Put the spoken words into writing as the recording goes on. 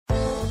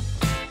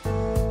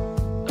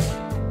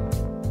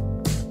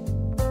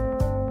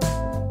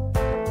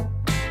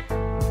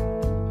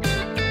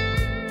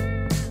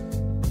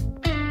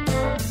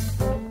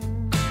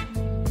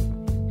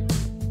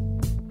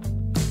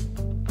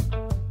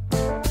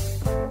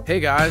Hey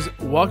guys,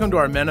 welcome to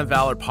our Men of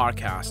Valor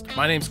podcast.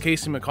 My name's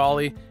Casey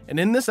McCauley, and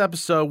in this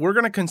episode, we're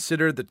going to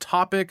consider the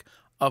topic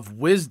of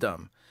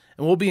wisdom,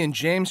 and we'll be in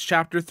James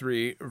chapter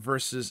 3,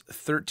 verses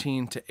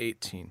 13 to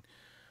 18.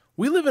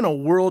 We live in a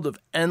world of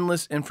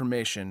endless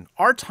information.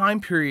 Our time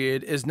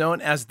period is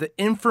known as the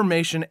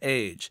information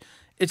age.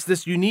 It's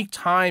this unique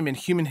time in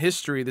human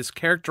history that's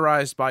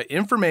characterized by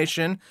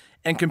information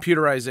and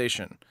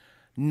computerization.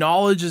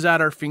 Knowledge is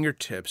at our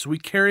fingertips. We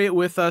carry it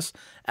with us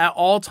at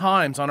all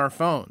times on our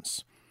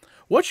phones.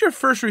 What's your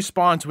first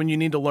response when you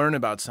need to learn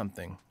about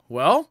something?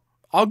 Well,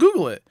 I'll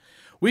Google it.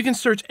 We can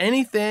search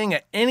anything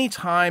at any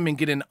time and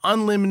get an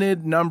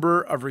unlimited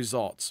number of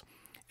results.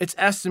 It's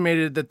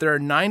estimated that there are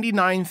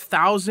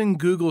 99,000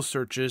 Google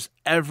searches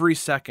every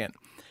second,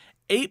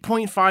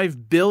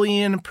 8.5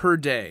 billion per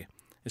day.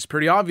 It's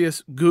pretty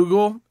obvious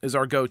Google is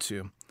our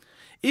go-to.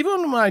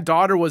 Even when my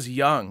daughter was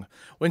young,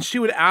 when she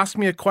would ask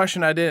me a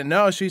question I didn't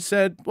know, she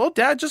said, "Well,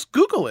 Dad, just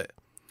Google it."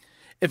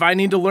 If I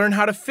need to learn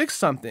how to fix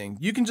something,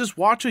 you can just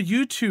watch a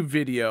YouTube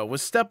video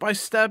with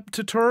step-by-step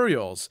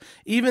tutorials,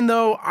 even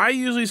though I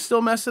usually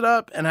still mess it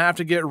up and have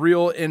to get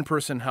real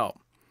in-person help.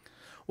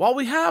 While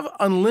we have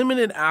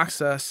unlimited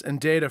access and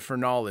data for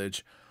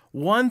knowledge,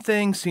 one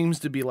thing seems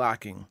to be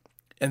lacking,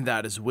 and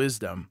that is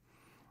wisdom.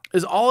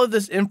 Is all of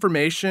this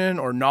information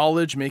or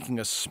knowledge making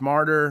us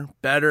smarter,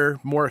 better,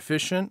 more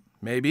efficient?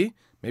 Maybe,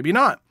 maybe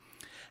not.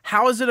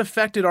 How has it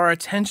affected our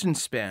attention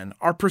span,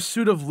 our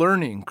pursuit of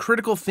learning,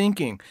 critical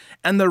thinking,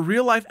 and the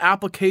real-life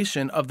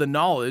application of the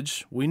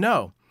knowledge we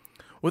know?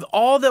 With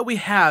all that we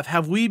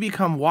have we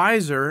become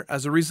wiser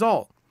as a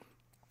result?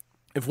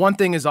 If one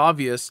thing is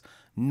obvious,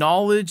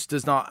 knowledge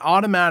does not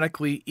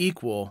automatically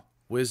equal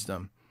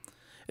wisdom.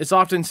 It's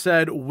often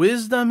said,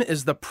 wisdom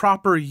is the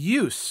proper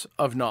use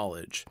of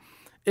knowledge.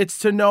 It's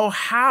to know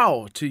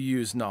how to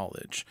use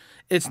knowledge.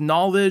 It's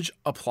knowledge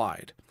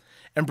applied.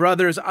 And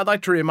brothers, I'd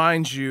like to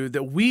remind you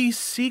that we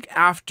seek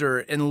after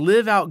and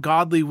live out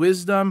godly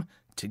wisdom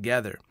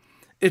together.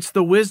 It's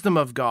the wisdom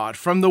of God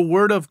from the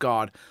Word of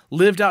God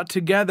lived out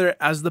together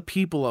as the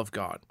people of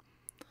God.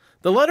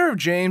 The letter of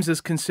James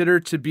is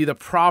considered to be the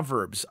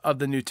Proverbs of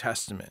the New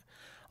Testament.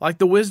 Like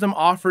the wisdom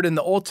offered in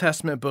the Old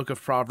Testament book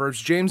of Proverbs,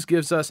 James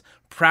gives us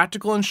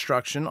practical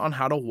instruction on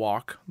how to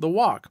walk the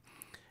walk.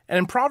 And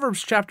in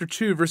Proverbs chapter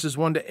 2, verses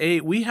 1 to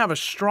 8, we have a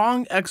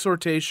strong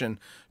exhortation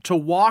to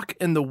walk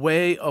in the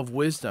way of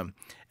wisdom.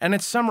 And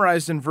it's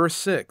summarized in verse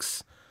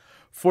 6.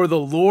 For the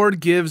Lord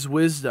gives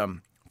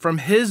wisdom. From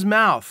his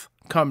mouth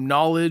come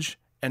knowledge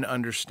and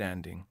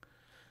understanding.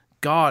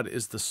 God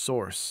is the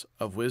source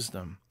of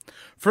wisdom.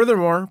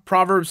 Furthermore,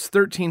 Proverbs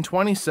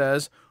 13:20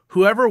 says,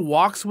 whoever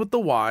walks with the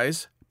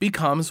wise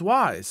becomes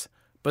wise,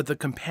 but the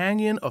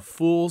companion of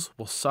fools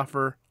will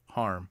suffer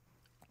harm.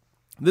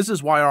 This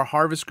is why our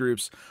harvest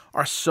groups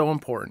are so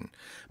important,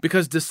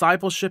 because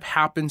discipleship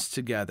happens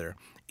together.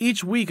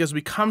 Each week as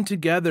we come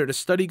together to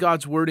study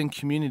God's word in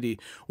community,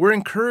 we're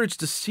encouraged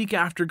to seek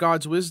after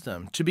God's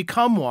wisdom, to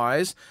become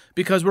wise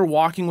because we're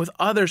walking with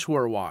others who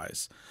are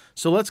wise.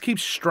 So let's keep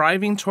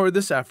striving toward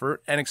this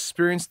effort and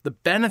experience the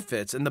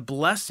benefits and the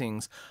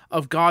blessings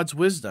of God's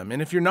wisdom.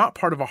 And if you're not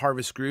part of a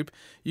harvest group,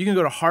 you can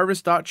go to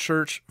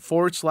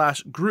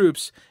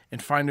harvest.church/groups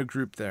and find a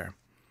group there.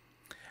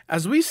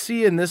 As we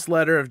see in this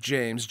letter of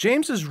James,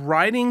 James is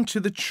writing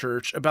to the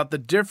church about the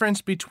difference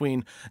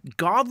between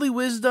godly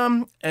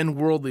wisdom and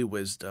worldly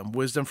wisdom,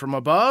 wisdom from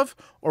above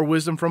or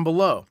wisdom from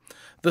below.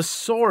 The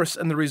source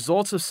and the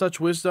results of such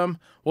wisdom,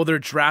 well, they're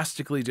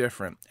drastically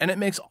different. And it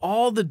makes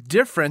all the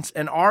difference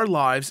in our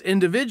lives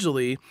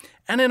individually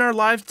and in our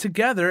lives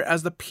together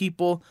as the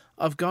people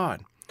of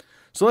God.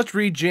 So let's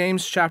read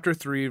James chapter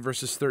 3,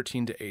 verses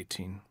 13 to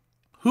 18.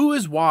 Who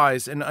is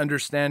wise and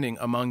understanding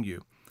among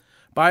you?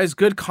 By his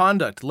good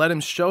conduct, let him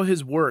show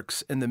his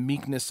works in the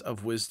meekness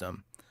of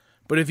wisdom.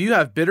 But if you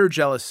have bitter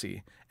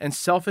jealousy and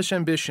selfish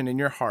ambition in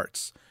your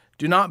hearts,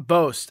 do not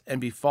boast and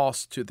be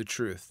false to the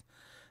truth.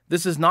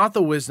 This is not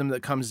the wisdom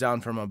that comes down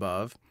from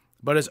above,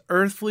 but is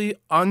earthly,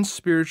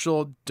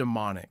 unspiritual,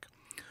 demonic.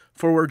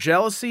 For where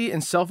jealousy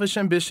and selfish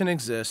ambition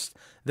exist,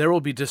 there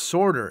will be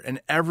disorder in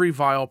every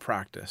vile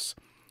practice.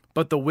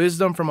 But the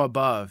wisdom from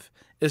above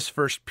is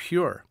first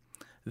pure,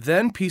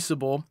 then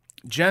peaceable,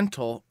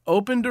 gentle,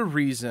 open to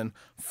reason,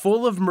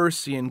 full of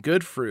mercy and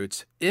good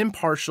fruits,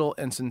 impartial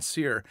and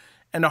sincere,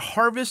 and a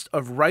harvest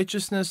of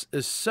righteousness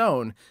is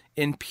sown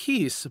in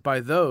peace by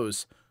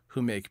those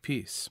who make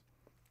peace.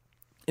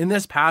 In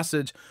this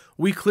passage,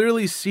 we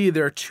clearly see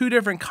there are two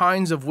different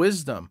kinds of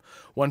wisdom,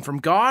 one from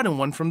God and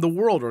one from the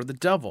world or the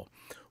devil.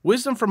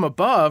 Wisdom from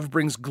above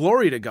brings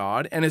glory to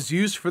God and is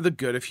used for the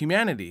good of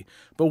humanity,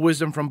 but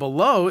wisdom from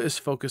below is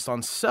focused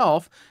on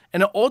self,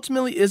 and it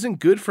ultimately isn't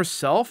good for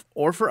self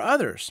or for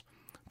others.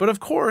 But of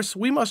course,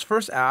 we must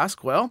first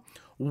ask, well,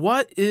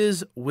 what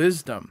is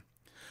wisdom?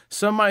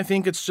 Some might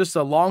think it's just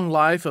a long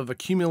life of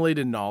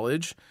accumulated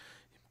knowledge.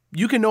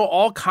 You can know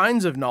all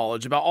kinds of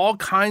knowledge about all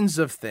kinds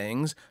of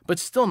things, but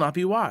still not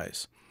be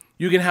wise.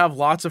 You can have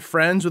lots of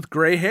friends with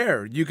gray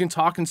hair. You can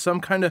talk in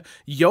some kind of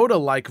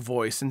Yoda-like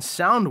voice and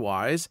sound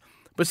wise,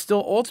 but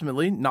still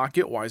ultimately not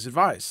get wise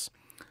advice.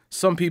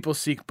 Some people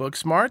seek book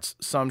smarts,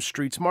 some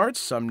street smarts,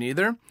 some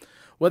neither.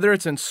 Whether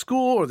it's in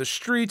school or the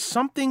streets,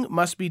 something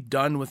must be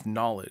done with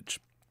knowledge.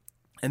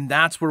 And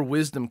that's where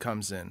wisdom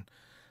comes in.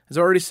 As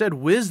I already said,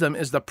 wisdom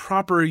is the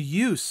proper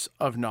use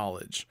of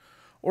knowledge.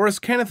 Or as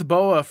Kenneth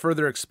Boa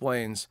further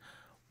explains,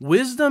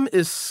 wisdom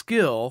is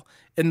skill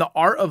in the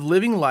art of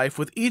living life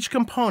with each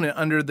component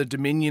under the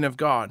dominion of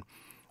God.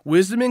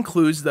 Wisdom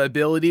includes the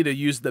ability to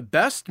use the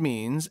best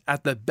means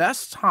at the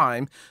best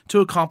time to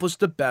accomplish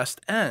the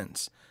best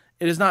ends.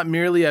 It is not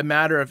merely a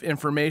matter of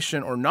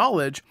information or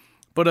knowledge,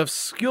 but of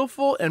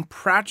skillful and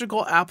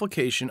practical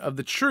application of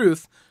the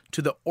truth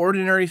to the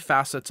ordinary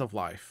facets of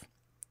life.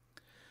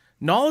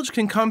 Knowledge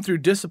can come through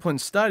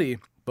disciplined study,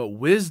 but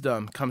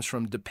wisdom comes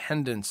from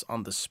dependence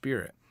on the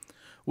Spirit.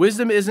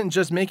 Wisdom isn't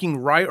just making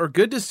right or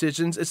good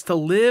decisions, it's to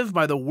live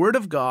by the Word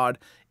of God,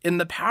 in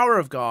the power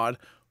of God,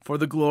 for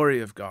the glory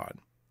of God.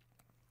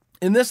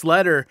 In this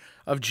letter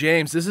of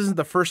James, this isn't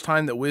the first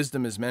time that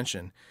wisdom is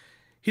mentioned.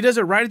 He does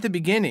it right at the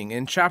beginning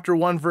in chapter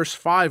 1, verse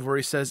 5, where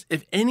he says,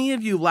 "If any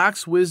of you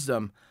lacks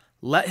wisdom,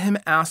 let him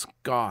ask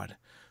God,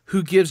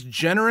 who gives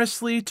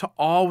generously to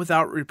all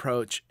without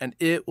reproach, and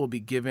it will be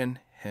given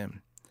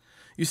him."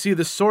 You see,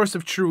 the source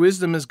of true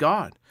wisdom is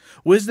God.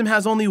 Wisdom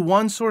has only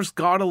one source,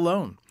 God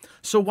alone.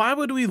 So why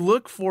would we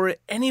look for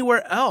it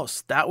anywhere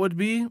else? That would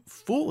be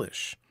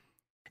foolish.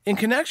 In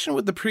connection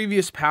with the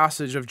previous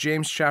passage of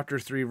James chapter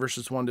 3,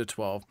 verses 1 to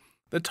 12,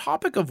 the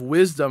topic of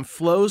wisdom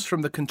flows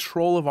from the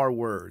control of our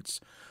words.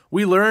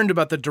 We learned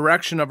about the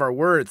direction of our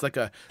words. Like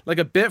a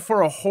bit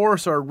for a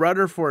horse or a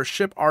rudder for a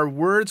ship, our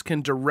words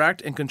can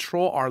direct and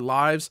control our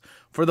lives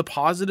for the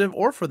positive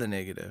or for the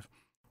negative.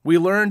 We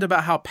learned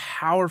about how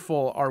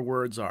powerful our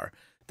words are.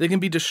 They can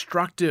be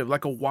destructive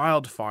like a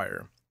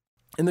wildfire.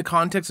 In the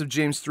context of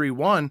James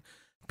 3:1,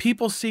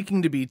 people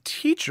seeking to be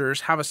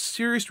teachers have a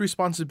serious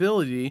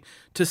responsibility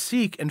to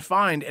seek and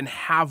find and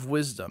have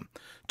wisdom,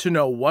 to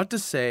know what to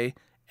say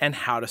and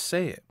how to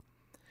say it.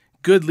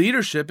 Good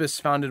leadership is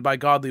founded by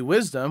godly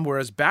wisdom,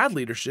 whereas bad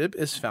leadership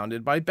is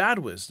founded by bad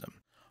wisdom.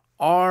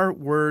 Our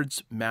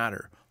words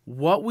matter.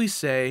 What we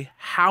say,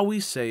 how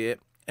we say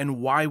it,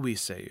 and why we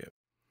say it.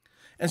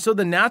 And so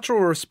the natural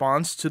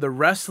response to the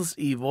restless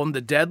evil and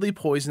the deadly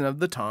poison of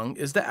the tongue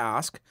is to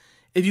ask,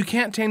 if you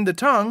can't tame the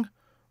tongue,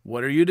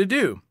 what are you to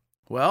do?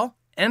 Well,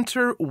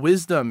 enter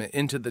wisdom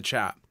into the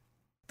chat.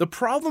 The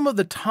problem of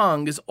the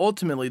tongue is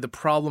ultimately the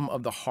problem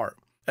of the heart.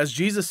 As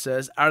Jesus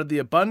says, out of the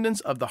abundance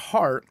of the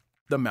heart,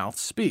 the mouth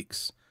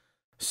speaks.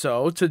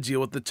 So, to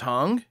deal with the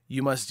tongue,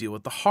 you must deal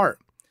with the heart.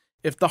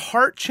 If the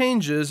heart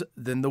changes,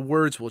 then the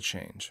words will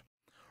change.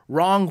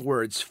 Wrong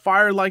words,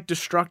 fire-like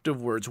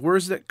destructive words,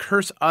 words that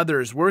curse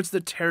others, words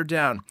that tear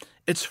down,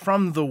 it's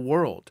from the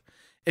world.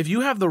 If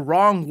you have the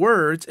wrong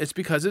words, it's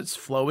because it's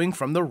flowing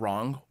from the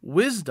wrong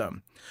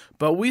wisdom.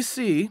 But we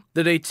see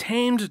that a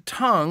tamed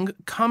tongue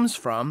comes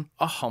from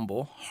a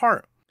humble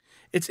heart.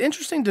 It's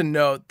interesting to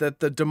note that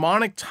the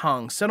demonic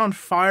tongue set on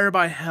fire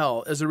by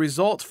hell is a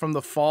result from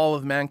the fall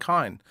of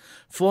mankind,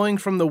 flowing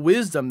from the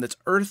wisdom that's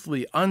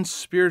earthly,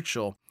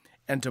 unspiritual,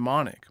 and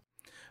demonic.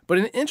 But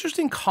an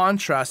interesting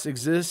contrast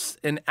exists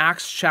in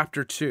Acts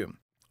chapter 2.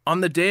 On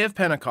the day of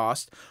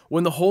Pentecost,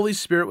 when the Holy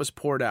Spirit was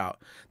poured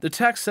out, the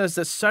text says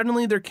that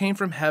suddenly there came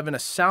from heaven a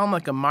sound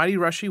like a mighty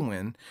rushing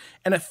wind,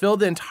 and it filled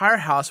the entire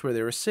house where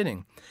they were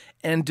sitting.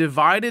 And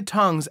divided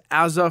tongues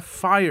as of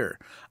fire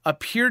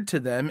appeared to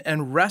them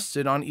and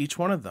rested on each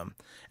one of them.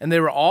 And they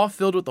were all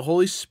filled with the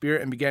Holy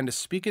Spirit and began to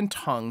speak in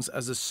tongues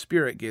as the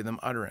Spirit gave them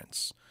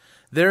utterance.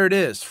 There it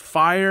is,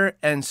 fire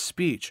and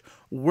speech,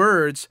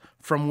 words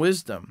from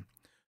wisdom.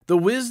 The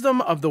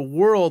wisdom of the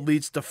world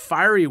leads to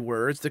fiery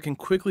words that can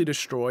quickly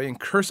destroy and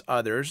curse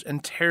others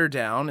and tear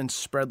down and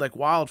spread like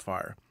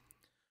wildfire.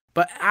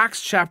 But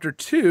Acts chapter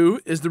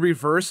 2 is the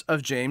reverse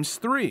of James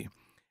 3.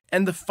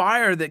 And the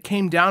fire that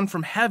came down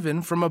from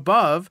heaven, from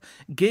above,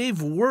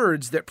 gave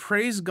words that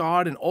praise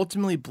God and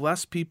ultimately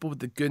bless people with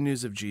the good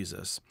news of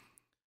Jesus.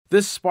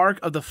 This spark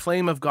of the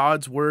flame of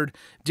God's word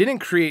didn't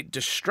create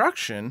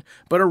destruction,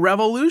 but a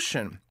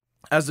revolution,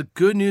 as the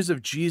good news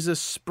of Jesus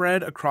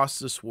spread across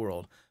this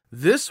world.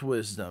 This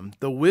wisdom,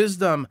 the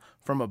wisdom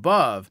from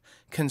above,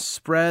 can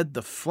spread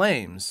the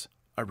flames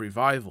of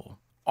revival.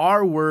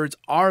 Our words,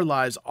 our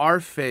lives, our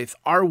faith,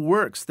 our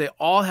works, they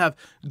all have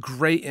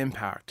great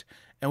impact,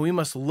 and we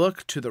must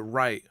look to the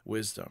right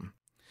wisdom.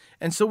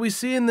 And so we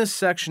see in this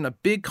section a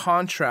big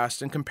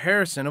contrast and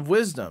comparison of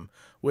wisdom.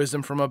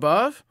 Wisdom from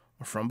above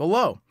or from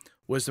below.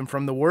 Wisdom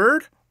from the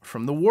word or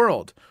from the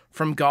world.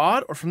 From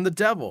God or from the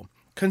devil.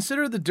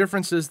 Consider the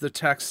differences the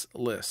text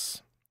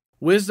lists.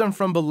 Wisdom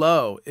from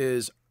below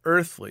is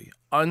earthly,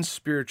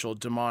 unspiritual,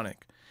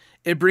 demonic.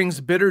 It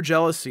brings bitter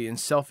jealousy and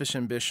selfish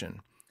ambition.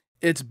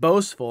 It's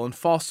boastful and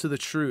false to the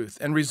truth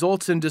and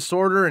results in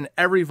disorder and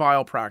every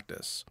vile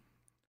practice.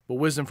 But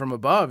wisdom from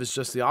above is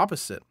just the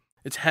opposite.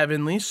 It's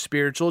heavenly,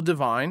 spiritual,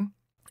 divine.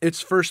 It's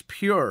first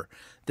pure,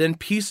 then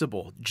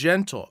peaceable,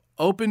 gentle,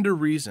 open to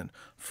reason,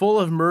 full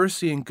of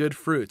mercy and good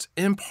fruits,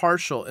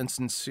 impartial and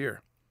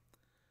sincere.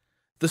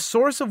 The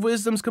source of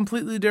wisdom is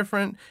completely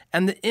different,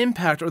 and the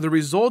impact or the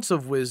results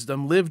of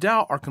wisdom lived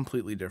out are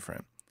completely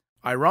different.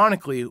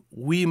 Ironically,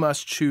 we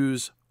must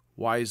choose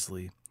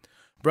wisely.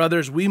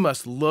 Brothers, we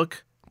must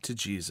look to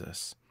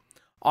Jesus.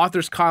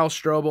 Authors Kyle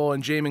Strobel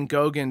and Jamin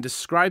Gogan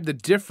describe the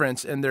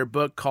difference in their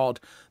book called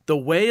The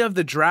Way of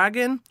the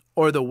Dragon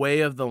or The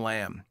Way of the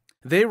Lamb.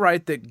 They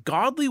write that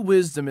godly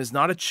wisdom is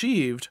not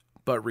achieved,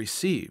 but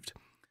received.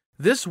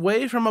 This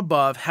way from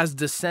above has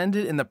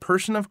descended in the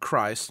person of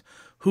Christ,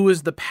 who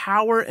is the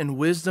power and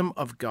wisdom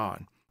of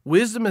God.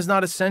 Wisdom is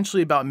not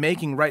essentially about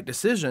making right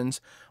decisions,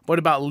 but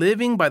about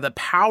living by the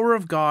power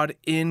of God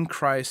in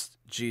Christ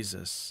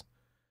Jesus.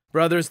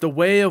 Brothers, the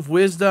way of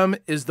wisdom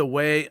is the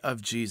way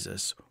of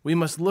Jesus. We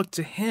must look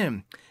to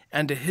him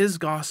and to his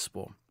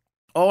gospel.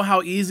 Oh,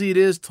 how easy it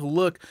is to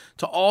look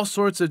to all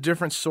sorts of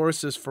different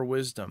sources for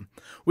wisdom.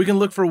 We can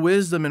look for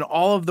wisdom in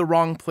all of the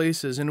wrong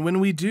places, and when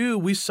we do,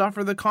 we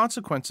suffer the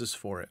consequences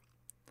for it.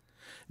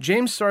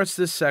 James starts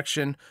this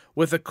section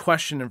with a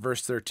question in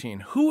verse 13.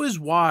 Who is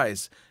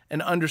wise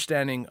and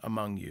understanding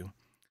among you?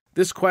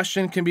 This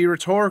question can be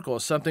rhetorical,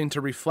 something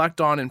to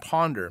reflect on and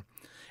ponder.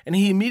 And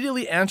he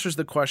immediately answers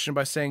the question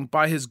by saying,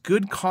 by his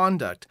good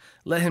conduct,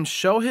 let him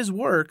show his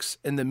works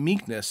in the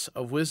meekness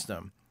of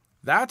wisdom.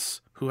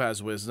 That's who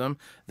has wisdom.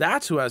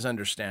 That's who has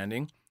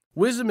understanding.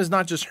 Wisdom is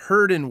not just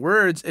heard in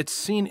words, it's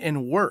seen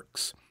in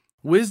works.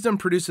 Wisdom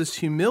produces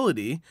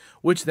humility,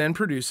 which then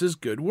produces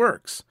good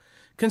works.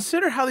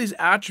 Consider how these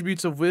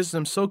attributes of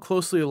wisdom so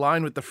closely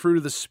align with the fruit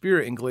of the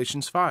Spirit in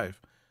Galatians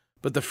 5.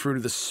 But the fruit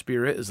of the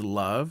Spirit is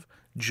love,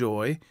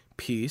 joy,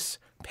 peace,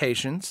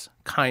 patience,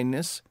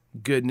 kindness,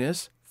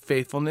 goodness,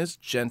 faithfulness,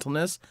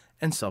 gentleness,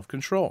 and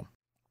self-control.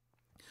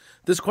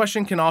 This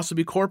question can also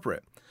be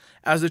corporate.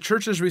 As the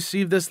churches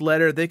receive this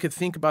letter, they could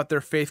think about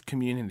their faith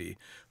community.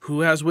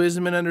 Who has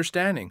wisdom and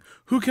understanding?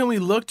 Who can we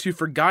look to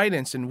for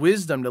guidance and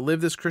wisdom to live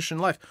this Christian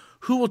life?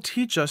 Who will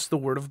teach us the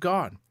Word of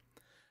God?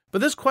 But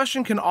this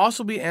question can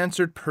also be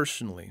answered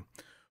personally.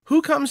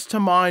 Who comes to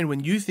mind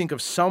when you think of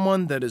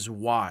someone that is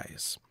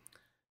wise?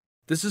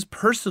 This is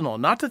personal,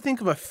 not to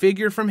think of a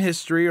figure from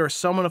history or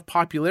someone of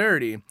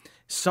popularity,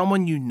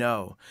 someone you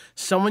know,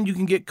 someone you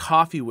can get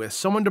coffee with,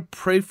 someone to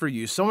pray for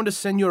you, someone to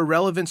send you a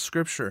relevant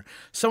scripture,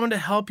 someone to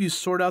help you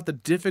sort out the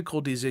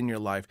difficulties in your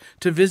life,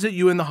 to visit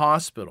you in the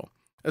hospital.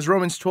 As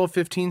Romans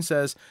 12:15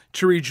 says,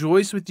 to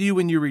rejoice with you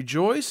when you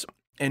rejoice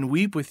and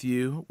weep with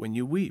you when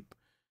you weep.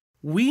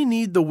 We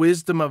need the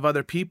wisdom of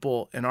other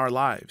people in our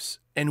lives,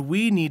 and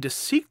we need to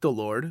seek the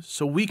Lord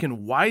so we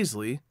can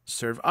wisely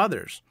serve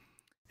others.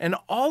 And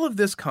all of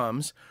this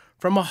comes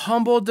from a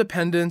humble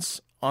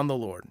dependence on the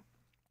Lord.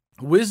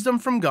 Wisdom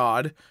from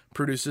God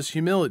produces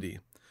humility.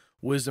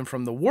 Wisdom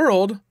from the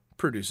world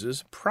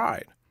produces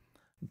pride.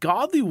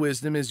 Godly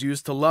wisdom is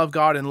used to love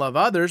God and love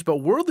others, but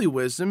worldly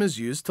wisdom is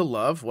used to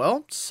love,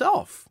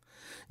 self.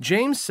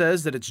 James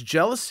says that it's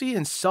jealousy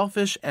and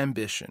selfish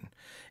ambition.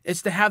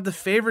 It's to have the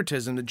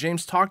favoritism that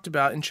James talked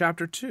about in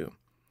chapter 2.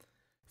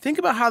 Think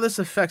about how this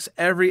affects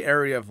every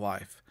area of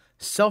life.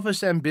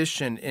 Selfish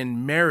ambition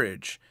in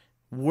marriage,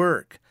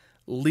 work,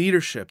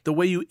 leadership, the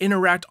way you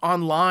interact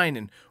online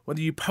and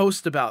whether you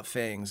post about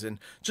things and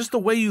just the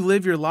way you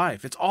live your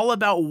life. It's all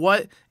about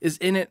what is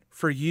in it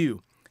for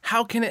you.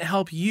 How can it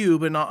help you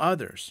but not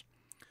others?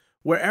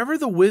 Wherever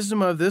the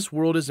wisdom of this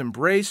world is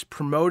embraced,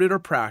 promoted, or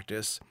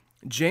practiced,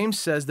 James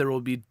says there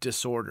will be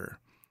disorder,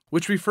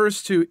 which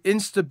refers to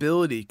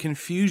instability,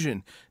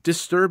 confusion,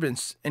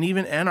 disturbance, and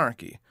even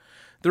anarchy.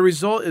 The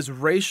result is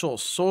racial,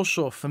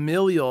 social,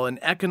 familial, and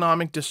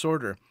economic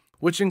disorder,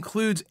 which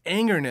includes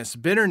angerness,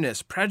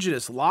 bitterness,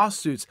 prejudice,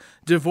 lawsuits,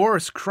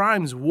 divorce,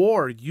 crimes,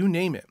 war, you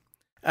name it.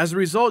 As a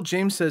result,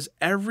 James says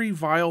every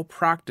vile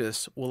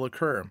practice will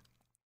occur,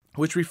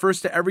 which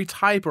refers to every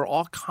type or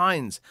all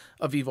kinds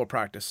of evil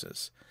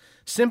practices.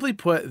 Simply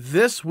put,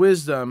 this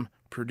wisdom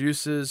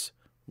produces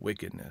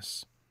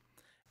wickedness.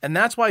 And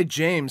that's why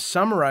James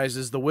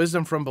summarizes the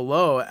wisdom from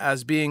below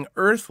as being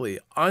earthly,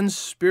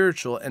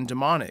 unspiritual, and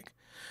demonic.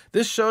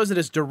 This shows that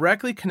it's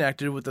directly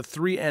connected with the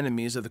three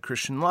enemies of the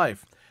Christian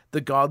life: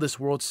 the godless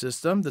world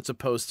system that's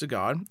opposed to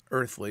God,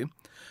 earthly,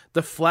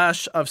 the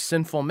flesh of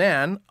sinful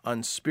man,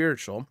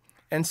 unspiritual,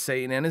 and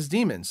Satan and his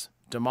demons,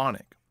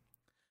 demonic.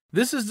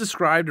 This is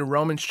described in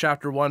Romans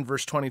chapter 1,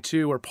 verse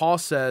 22, where Paul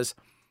says,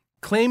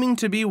 claiming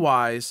to be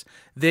wise,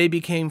 they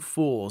became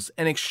fools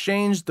and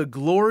exchanged the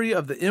glory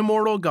of the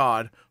immortal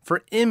God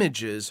for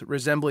images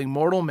resembling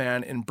mortal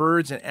man and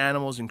birds and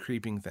animals and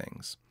creeping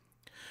things.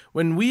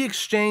 When we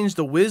exchange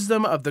the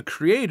wisdom of the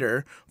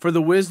Creator for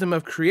the wisdom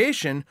of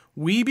creation,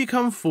 we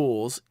become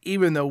fools,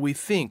 even though we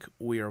think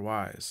we are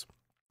wise.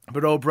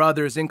 But, oh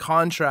brothers, in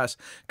contrast,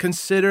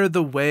 consider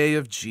the way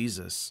of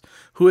Jesus,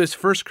 who, as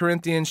 1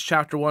 Corinthians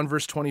chapter 1,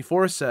 verse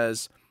 24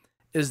 says,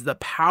 is the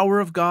power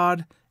of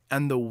God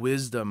and the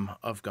wisdom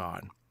of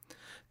God.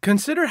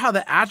 Consider how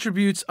the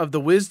attributes of the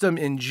wisdom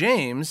in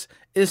James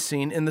is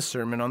seen in the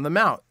Sermon on the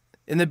Mount,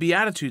 in the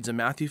Beatitudes in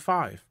Matthew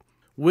 5.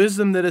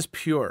 Wisdom that is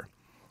pure.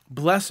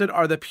 Blessed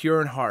are the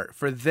pure in heart,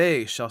 for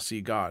they shall see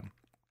God.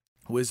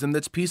 Wisdom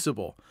that's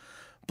peaceable.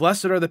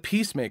 Blessed are the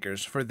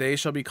peacemakers, for they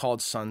shall be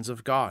called sons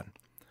of God.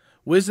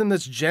 Wisdom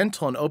that's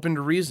gentle and open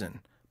to reason.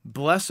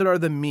 Blessed are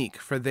the meek,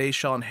 for they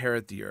shall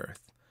inherit the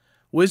earth.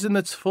 Wisdom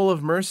that's full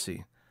of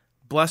mercy.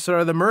 Blessed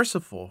are the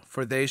merciful,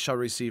 for they shall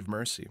receive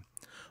mercy.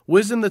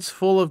 Wisdom that's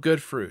full of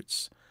good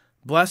fruits.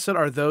 Blessed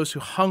are those who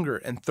hunger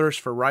and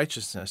thirst for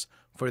righteousness,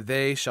 for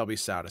they shall be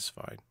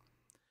satisfied.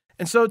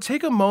 And so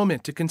take a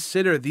moment to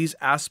consider these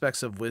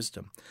aspects of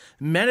wisdom.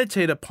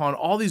 Meditate upon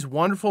all these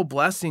wonderful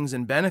blessings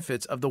and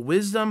benefits of the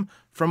wisdom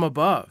from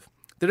above.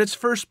 That it's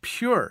first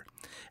pure.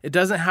 It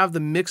doesn't have the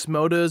mixed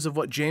motives of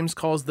what James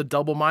calls the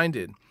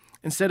double-minded.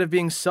 Instead of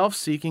being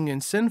self-seeking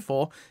and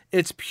sinful,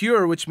 it's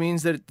pure, which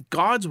means that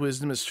God's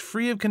wisdom is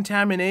free of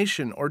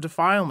contamination or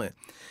defilement.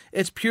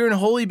 It's pure and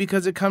holy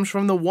because it comes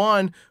from the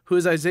one who,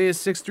 as Isaiah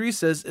 6:3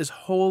 says, is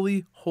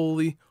holy,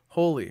 holy,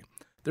 holy.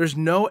 There's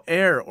no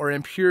error or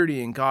impurity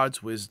in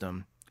God's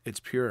wisdom. It's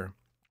pure.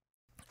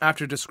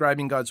 After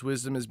describing God's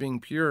wisdom as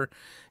being pure,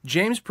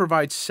 James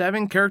provides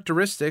 7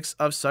 characteristics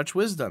of such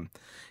wisdom.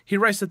 He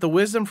writes that the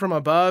wisdom from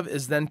above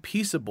is then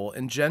peaceable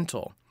and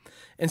gentle.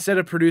 Instead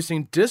of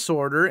producing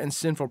disorder and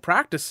sinful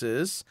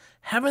practices,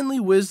 heavenly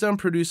wisdom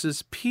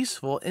produces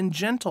peaceful and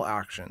gentle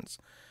actions.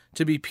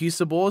 To be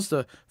peaceable is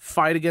to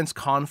fight against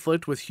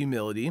conflict with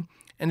humility,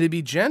 and to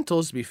be gentle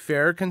is to be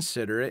fair,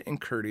 considerate, and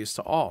courteous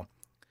to all.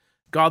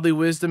 Godly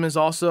wisdom is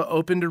also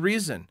open to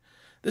reason.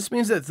 This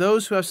means that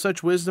those who have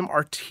such wisdom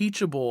are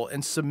teachable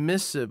and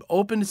submissive,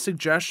 open to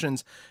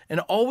suggestions,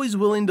 and always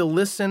willing to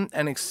listen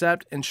and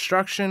accept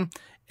instruction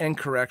and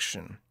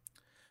correction.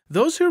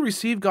 Those who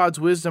receive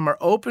God's wisdom are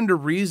open to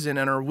reason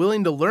and are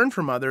willing to learn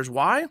from others.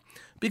 Why?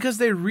 Because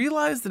they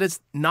realize that it's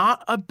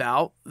not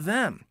about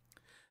them.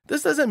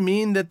 This doesn't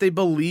mean that they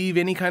believe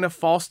any kind of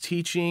false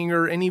teaching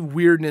or any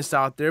weirdness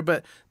out there,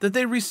 but that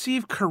they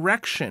receive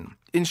correction,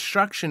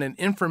 instruction, and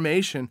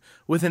information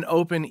with an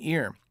open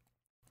ear.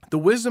 The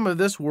wisdom of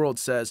this world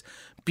says,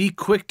 be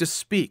quick to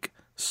speak,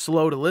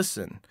 slow to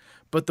listen.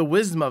 But the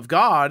wisdom of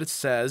God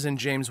says in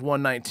James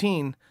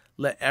 1:19,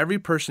 let every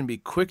person be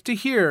quick to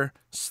hear,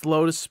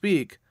 slow to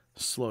speak,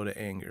 slow to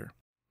anger.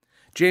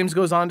 James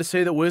goes on to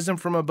say that wisdom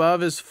from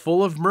above is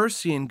full of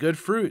mercy and good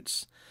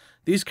fruits.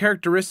 These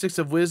characteristics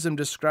of wisdom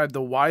describe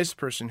the wise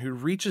person who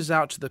reaches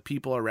out to the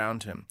people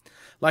around him.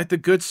 Like the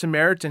Good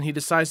Samaritan, he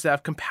decides to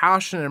have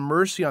compassion and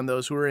mercy on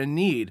those who are in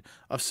need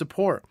of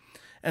support.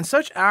 And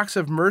such acts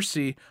of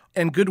mercy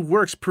and good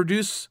works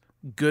produce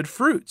good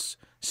fruits,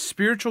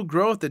 spiritual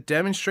growth that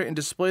demonstrate and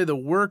display the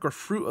work or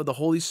fruit of the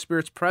Holy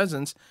Spirit's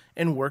presence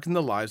and work in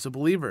the lives of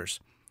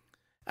believers.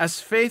 As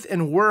faith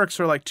and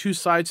works are like 2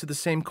 sides to the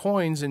same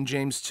coins in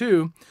James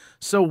 2,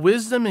 so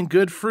wisdom and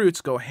good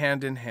fruits go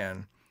hand in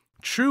hand.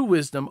 True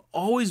wisdom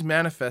always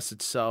manifests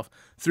itself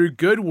through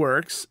good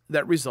works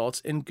that results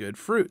in good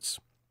fruits.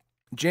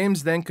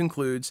 James then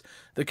concludes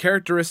the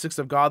characteristics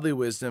of godly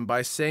wisdom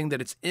by saying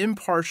that it's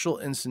impartial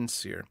and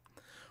sincere.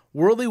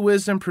 Worldly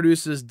wisdom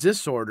produces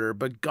disorder,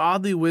 but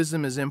godly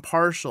wisdom is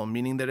impartial,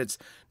 meaning that it's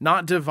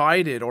not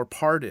divided or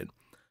parted.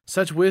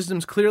 Such wisdom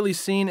is clearly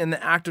seen in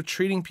the act of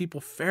treating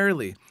people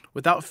fairly,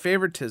 without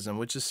favoritism,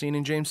 which is seen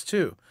in James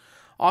 2.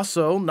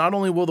 Also, not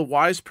only will the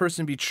wise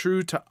person be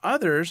true to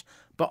others,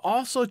 but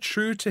also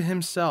true to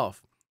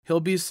himself.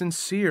 He'll be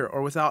sincere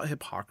or without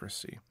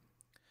hypocrisy.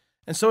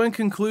 And so in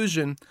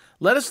conclusion,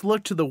 let us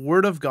look to the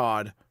Word of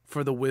God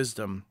for the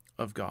wisdom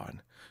of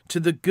God, to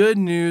the good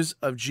news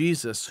of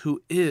Jesus,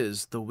 who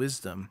is the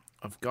wisdom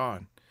of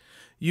God.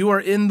 You are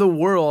in the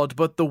world,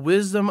 but the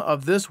wisdom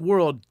of this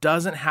world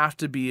doesn't have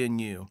to be in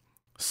you.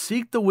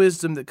 Seek the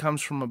wisdom that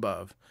comes from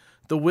above,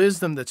 the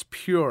wisdom that's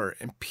pure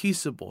and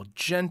peaceable,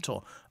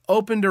 gentle,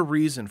 open to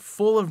reason,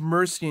 full of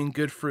mercy and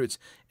good fruits,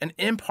 and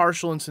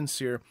impartial and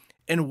sincere,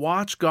 and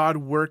watch God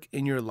work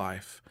in your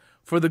life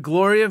for the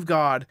glory of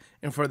God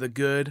and for the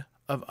good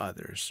of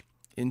others.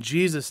 In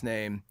Jesus'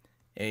 name,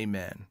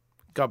 amen.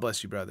 God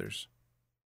bless you, brothers.